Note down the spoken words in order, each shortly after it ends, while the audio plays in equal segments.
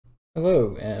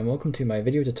Hello, and welcome to my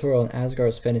video tutorial on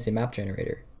Azgaar's Fantasy Map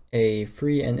Generator, a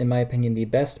free and, in my opinion, the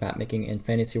best mapmaking and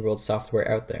fantasy world software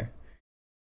out there.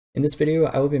 In this video,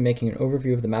 I will be making an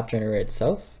overview of the map generator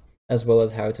itself, as well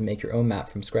as how to make your own map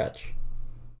from scratch.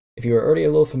 If you are already a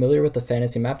little familiar with the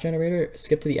Fantasy Map Generator,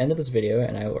 skip to the end of this video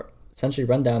and I will essentially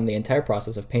run down the entire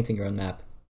process of painting your own map.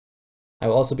 I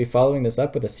will also be following this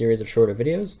up with a series of shorter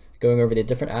videos, going over the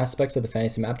different aspects of the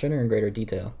Fantasy Map Generator in greater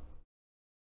detail.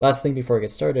 Last thing before I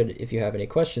get started, if you have any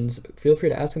questions, feel free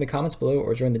to ask in the comments below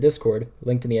or join the Discord,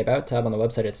 linked in the About tab on the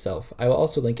website itself. I will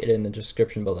also link it in the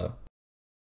description below.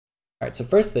 Alright, so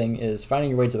first thing is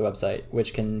finding your way to the website,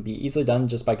 which can be easily done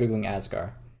just by googling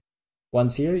Azgaar.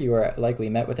 Once here, you are likely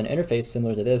met with an interface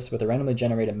similar to this with a randomly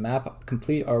generated map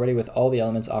complete already with all the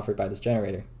elements offered by this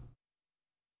generator.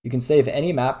 You can save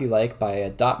any map you like by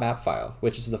a .map file,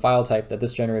 which is the file type that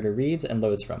this generator reads and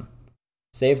loads from.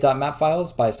 Save .map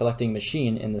files by selecting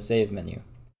Machine in the Save menu.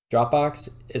 Dropbox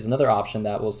is another option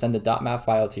that will send a .map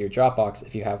file to your Dropbox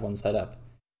if you have one set up.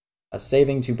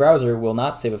 Saving to browser will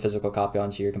not save a physical copy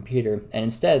onto your computer, and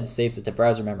instead saves it to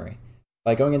browser memory.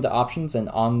 By going into Options and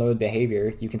On-Load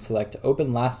Behavior, you can select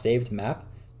Open Last Saved Map,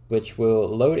 which will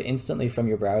load instantly from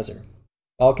your browser.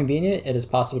 While convenient, it is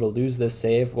possible to lose this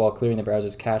save while clearing the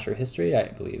browser's cache or history, I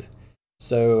believe.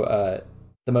 So,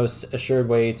 the most assured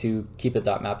way to keep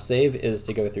a .map save is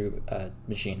to go through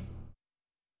Machine.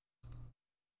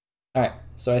 Alright,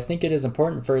 so I think it is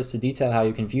important first to detail how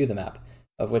you can view the map,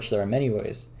 of which there are many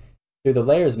ways. Through the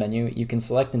Layers menu, you can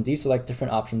select and deselect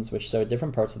different options which show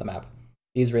different parts of the map.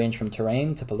 These range from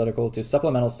terrain to political to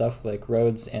supplemental stuff like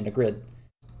roads and a grid.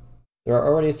 There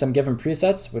are already some given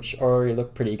presets which already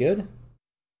look pretty good.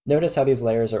 Notice how these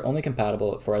layers are only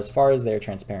compatible for as far as they are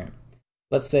transparent.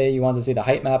 Let's say you want to see the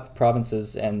height map,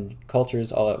 provinces, and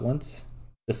cultures all at once.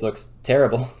 This looks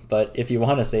terrible, but if you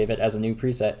want to save it as a new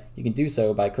preset, you can do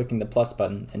so by clicking the plus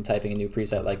button and typing a new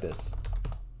preset like this.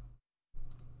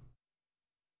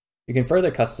 You can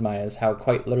further customize how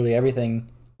quite literally everything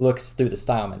looks through the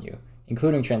Style menu,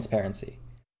 including transparency.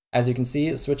 As you can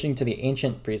see, switching to the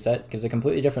Ancient preset gives a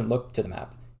completely different look to the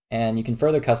map, and you can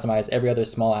further customize every other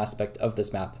small aspect of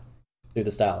this map through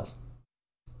the styles.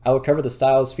 I will cover the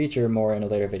styles feature more in a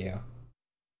later video.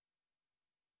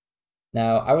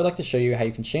 Now, I would like to show you how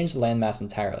you can change the landmass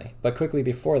entirely, but quickly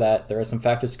before that, there are some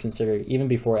factors to consider even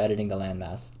before editing the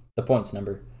landmass: the points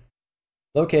number.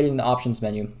 Located in the Options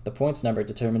menu, the points number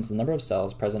determines the number of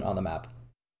cells present on the map.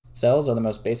 Cells are the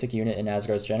most basic unit in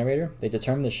Azgaar's generator. They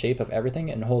determine the shape of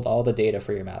everything and hold all the data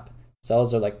for your map.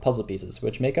 Cells are like puzzle pieces,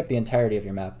 which make up the entirety of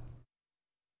your map.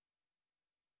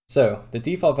 So, the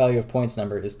default value of points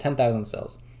number is 10,000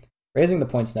 cells. Raising the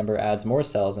points number adds more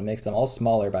cells and makes them all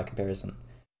smaller by comparison.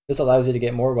 This allows you to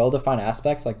get more well-defined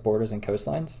aspects like borders and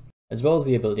coastlines, as well as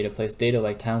the ability to place data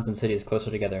like towns and cities closer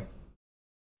together.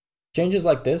 Changes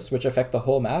like this, which affect the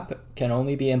whole map, can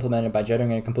only be implemented by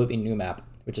generating a completely new map,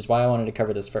 which is why I wanted to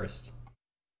cover this first.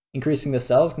 Increasing the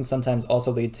cells can sometimes also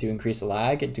lead to increased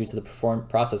lag due to the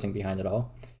processing behind it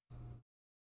all.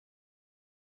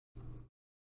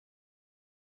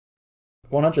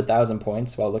 100,000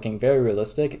 points, while looking very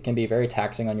realistic, can be very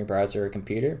taxing on your browser or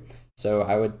computer, so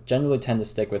I would generally tend to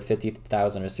stick with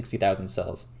 50,000 or 60,000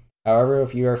 cells. However,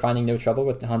 if you are finding no trouble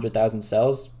with 100,000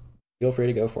 cells, feel free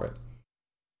to go for it.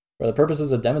 For the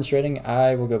purposes of demonstrating,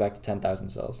 I will go back to 10,000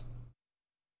 cells.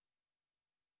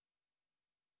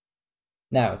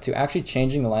 Now, to actually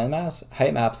changing the landmass,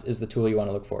 height maps is the tool you want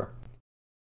to look for.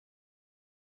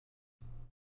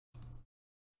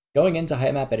 Going into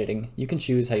height map editing, you can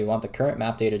choose how you want the current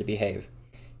map data to behave.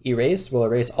 Erase will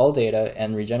erase all data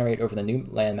and regenerate over the new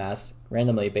landmass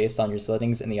randomly based on your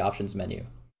settings in the Options menu.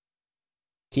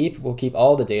 Keep will keep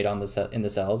all the data in the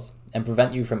cells and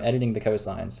prevent you from editing the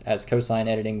coastlines, as coastline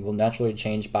editing will naturally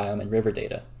change biome and river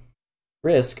data.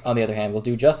 Risk, on the other hand, will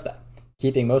do just that,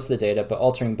 keeping most of the data but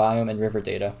altering biome and river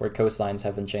data where coastlines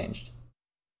have been changed.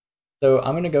 So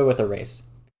I'm going to go with Erase.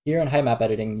 Here in height map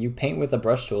editing, you paint with a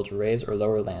brush tool to raise or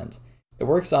lower land. It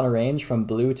works on a range from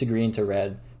blue to green to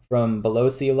red, from below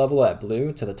sea level at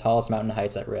blue to the tallest mountain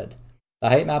heights at red. The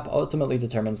height map ultimately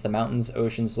determines the mountains,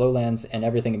 oceans, lowlands, and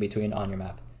everything in between on your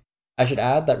map. I should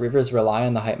add that rivers rely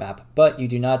on the height map, but you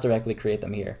do not directly create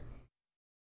them here.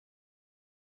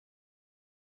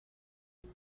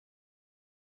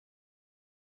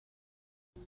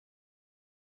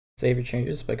 Save your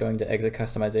changes by going to Exit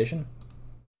Customization.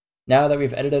 Now that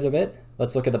we've edited a bit,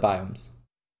 let's look at the biomes.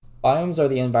 Biomes are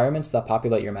the environments that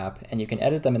populate your map, and you can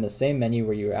edit them in the same menu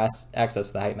where you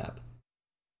access the height map.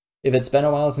 If it's been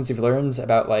a while since you've learned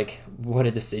about what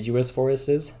a deciduous forest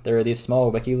is, there are these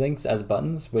small wiki links as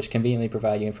buttons which conveniently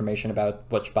provide you information about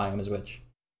which biome is which.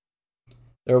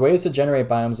 There are ways to generate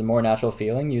biomes a more natural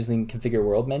feeling using Configure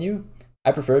World menu.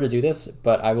 I prefer to do this,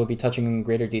 but I will be touching in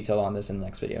greater detail on this in the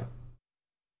next video.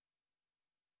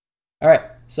 Alright,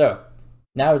 so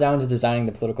now down to designing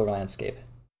the political landscape.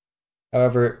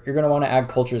 However, you're going to want to add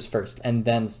cultures first, and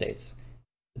then states.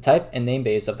 The type and name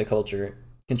base of the culture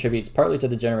contributes partly to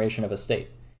the generation of a state.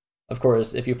 Of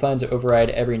course, if you plan to override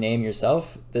every name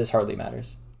yourself, this hardly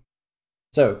matters.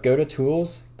 So go to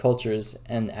Tools, Cultures,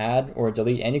 and add or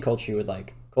delete any culture you would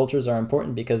like. Cultures are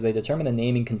important because they determine the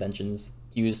naming conventions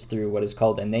used through what is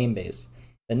called a name base.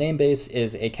 The name base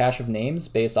is a cache of names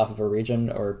based off of a region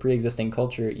or pre-existing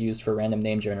culture used for random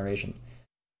name generation.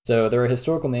 So there are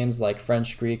historical names like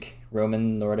French, Greek,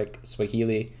 Roman, Nordic,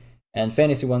 Swahili, and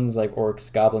fantasy ones like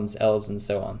orcs, goblins, elves, and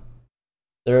so on.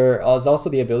 There is also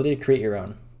the ability to create your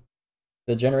own.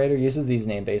 The generator uses these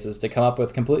name bases to come up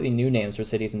with completely new names for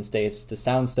cities and states to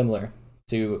sound similar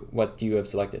to what you have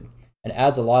selected, and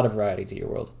adds a lot of variety to your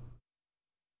world.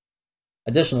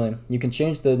 Additionally, you can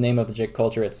change the name of the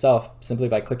culture itself simply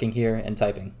by clicking here and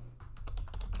typing.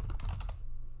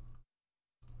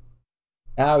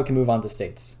 Now we can move on to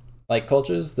states. Like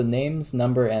cultures, the names,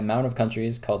 number, and amount of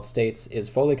countries called states is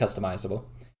fully customizable,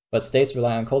 but states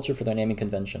rely on culture for their naming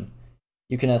convention.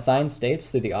 You can assign states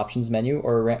through the options menu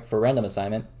or for random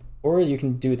assignment, or you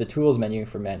can do the tools menu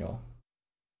for manual.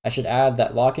 I should add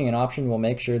that locking an option will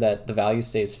make sure that the value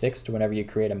stays fixed whenever you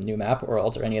create a new map or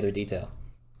alter any other detail.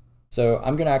 So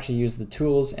I'm going to actually use the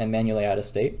tools and manually add a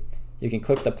state. You can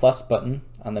click the plus button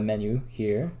on the menu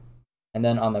here, and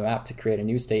then on the map to create a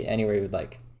new state anywhere you would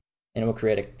like, and it will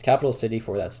create a capital city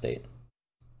for that state.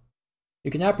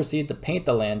 You can now proceed to paint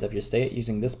the land of your state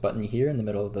using this button here in the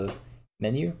middle of the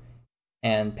menu,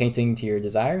 and painting to your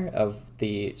desire of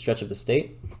the stretch of the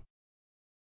state.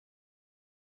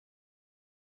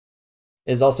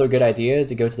 It is also a good idea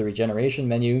to go to the regeneration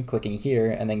menu, clicking here,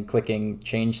 and then clicking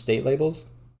change state labels.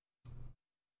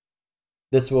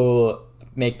 This will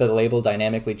make the label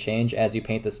dynamically change as you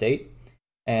paint the state,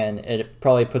 and it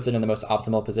probably puts it in the most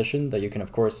optimal position, though you can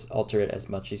of course alter it as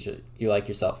much as you like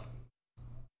yourself.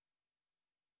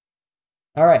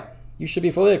 Alright, you should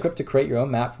be fully equipped to create your own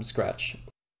map from scratch.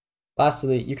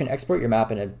 Lastly, you can export your map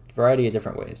in a variety of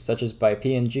different ways, such as by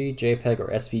PNG, JPEG, or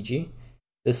SVG.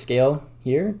 This scale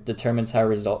here determines how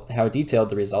detailed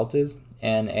the result is,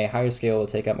 and a higher scale will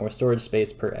take up more storage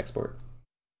space per export.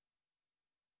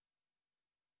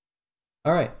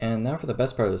 Alright, and now for the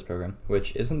best part of this program,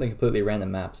 which isn't the completely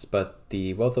random maps, but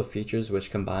the wealth of features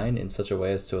which combine in such a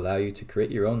way as to allow you to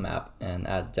create your own map and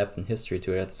add depth and history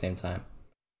to it at the same time.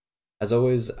 As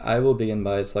always, I will begin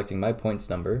by selecting my points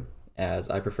number, as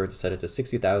I prefer to set it to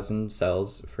 60,000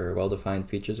 cells for well-defined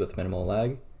features with minimal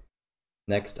lag.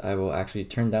 Next, I will actually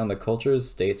turn down the cultures,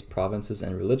 states, provinces,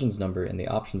 and religions number in the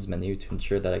options menu to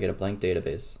ensure that I get a blank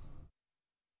database.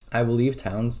 I will leave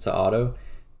towns to auto,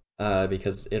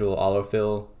 because it will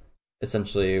autofill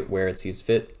essentially where it sees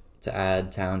fit to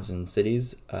add towns and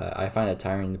cities. I find it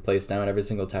tiring to place down every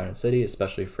single town and city,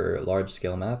 especially for large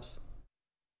scale maps.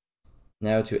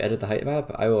 Now to edit the height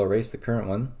map, I will erase the current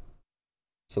one,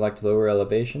 select lower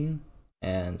elevation,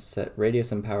 and set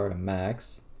radius and power to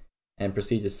max, and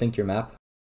proceed to sync your map.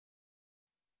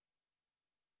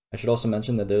 I should also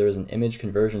mention that there is an image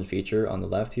conversion feature on the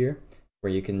left here,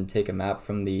 where you can take a map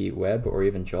from the web or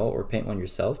even draw or paint one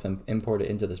yourself and import it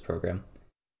into this program.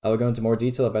 I will go into more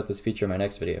detail about this feature in my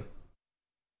next video.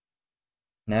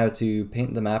 Now to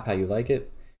paint the map how you like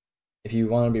it. If you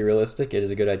want to be realistic, it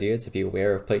is a good idea to be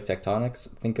aware of plate tectonics.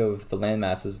 Think of the land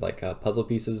masses like puzzle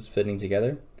pieces fitting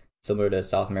together, similar to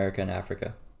South America and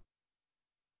Africa.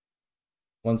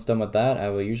 Once done with that, I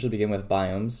will usually begin with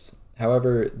biomes.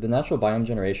 However, the natural biome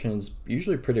generation is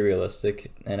usually pretty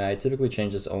realistic, and I typically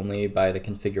change this only by the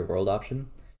configure world option.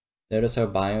 Notice how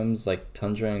biomes like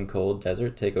tundra and cold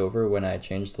desert take over when I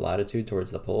change the latitude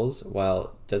towards the poles,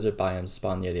 while desert biomes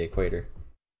spawn near the equator.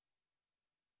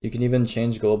 You can even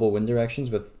change global wind directions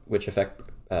which affect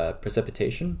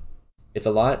precipitation. It's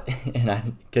a lot, and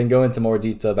I can go into more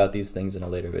detail about these things in a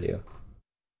later video.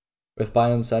 With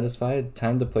biomes satisfied,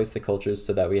 time to place the cultures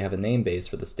so that we have a name base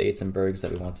for the states and burgs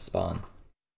that we want to spawn.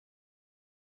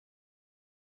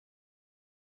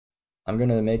 I'm going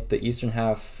to make the eastern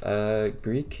half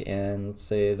Greek, and let's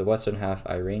say the western half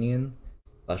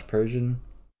Iranian/Persian.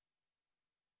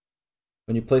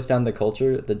 When you place down the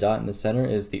culture, the dot in the center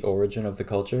is the origin of the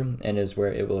culture, and is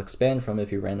where it will expand from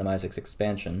if you randomize its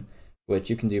expansion, which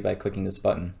you can do by clicking this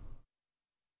button.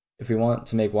 If we want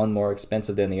to make one more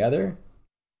expensive than the other,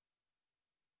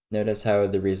 notice how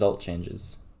the result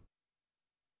changes.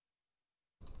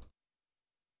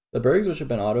 The burgs which have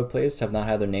been auto-placed have not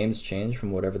had their names change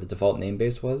from whatever the default name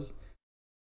base was.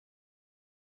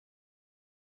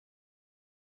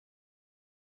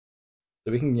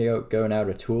 So we can go now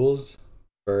to Tools,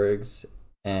 Bergs,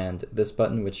 and this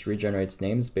button which regenerates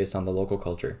names based on the local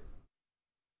culture.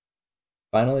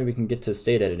 Finally, we can get to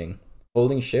state editing.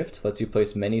 Holding Shift lets you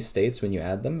place many states when you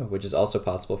add them, which is also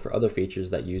possible for other features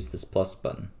that use this plus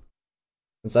button.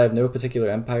 Since I have no particular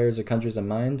empires or countries in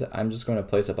mind, I'm just going to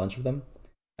place a bunch of them.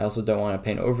 I also don't want to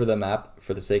paint over the map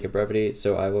for the sake of brevity,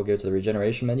 so I will go to the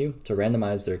regeneration menu to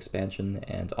randomize their expansion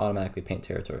and automatically paint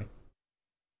territory.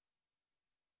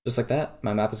 Just like that,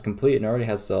 my map is complete and already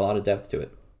has a lot of depth to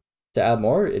it. To add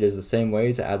more, it is the same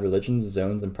way to add religions,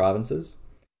 zones, and provinces.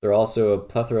 There are also a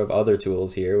plethora of other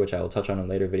tools here, which I will touch on in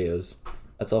later videos.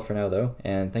 That's all for now though,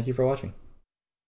 and thank you for watching.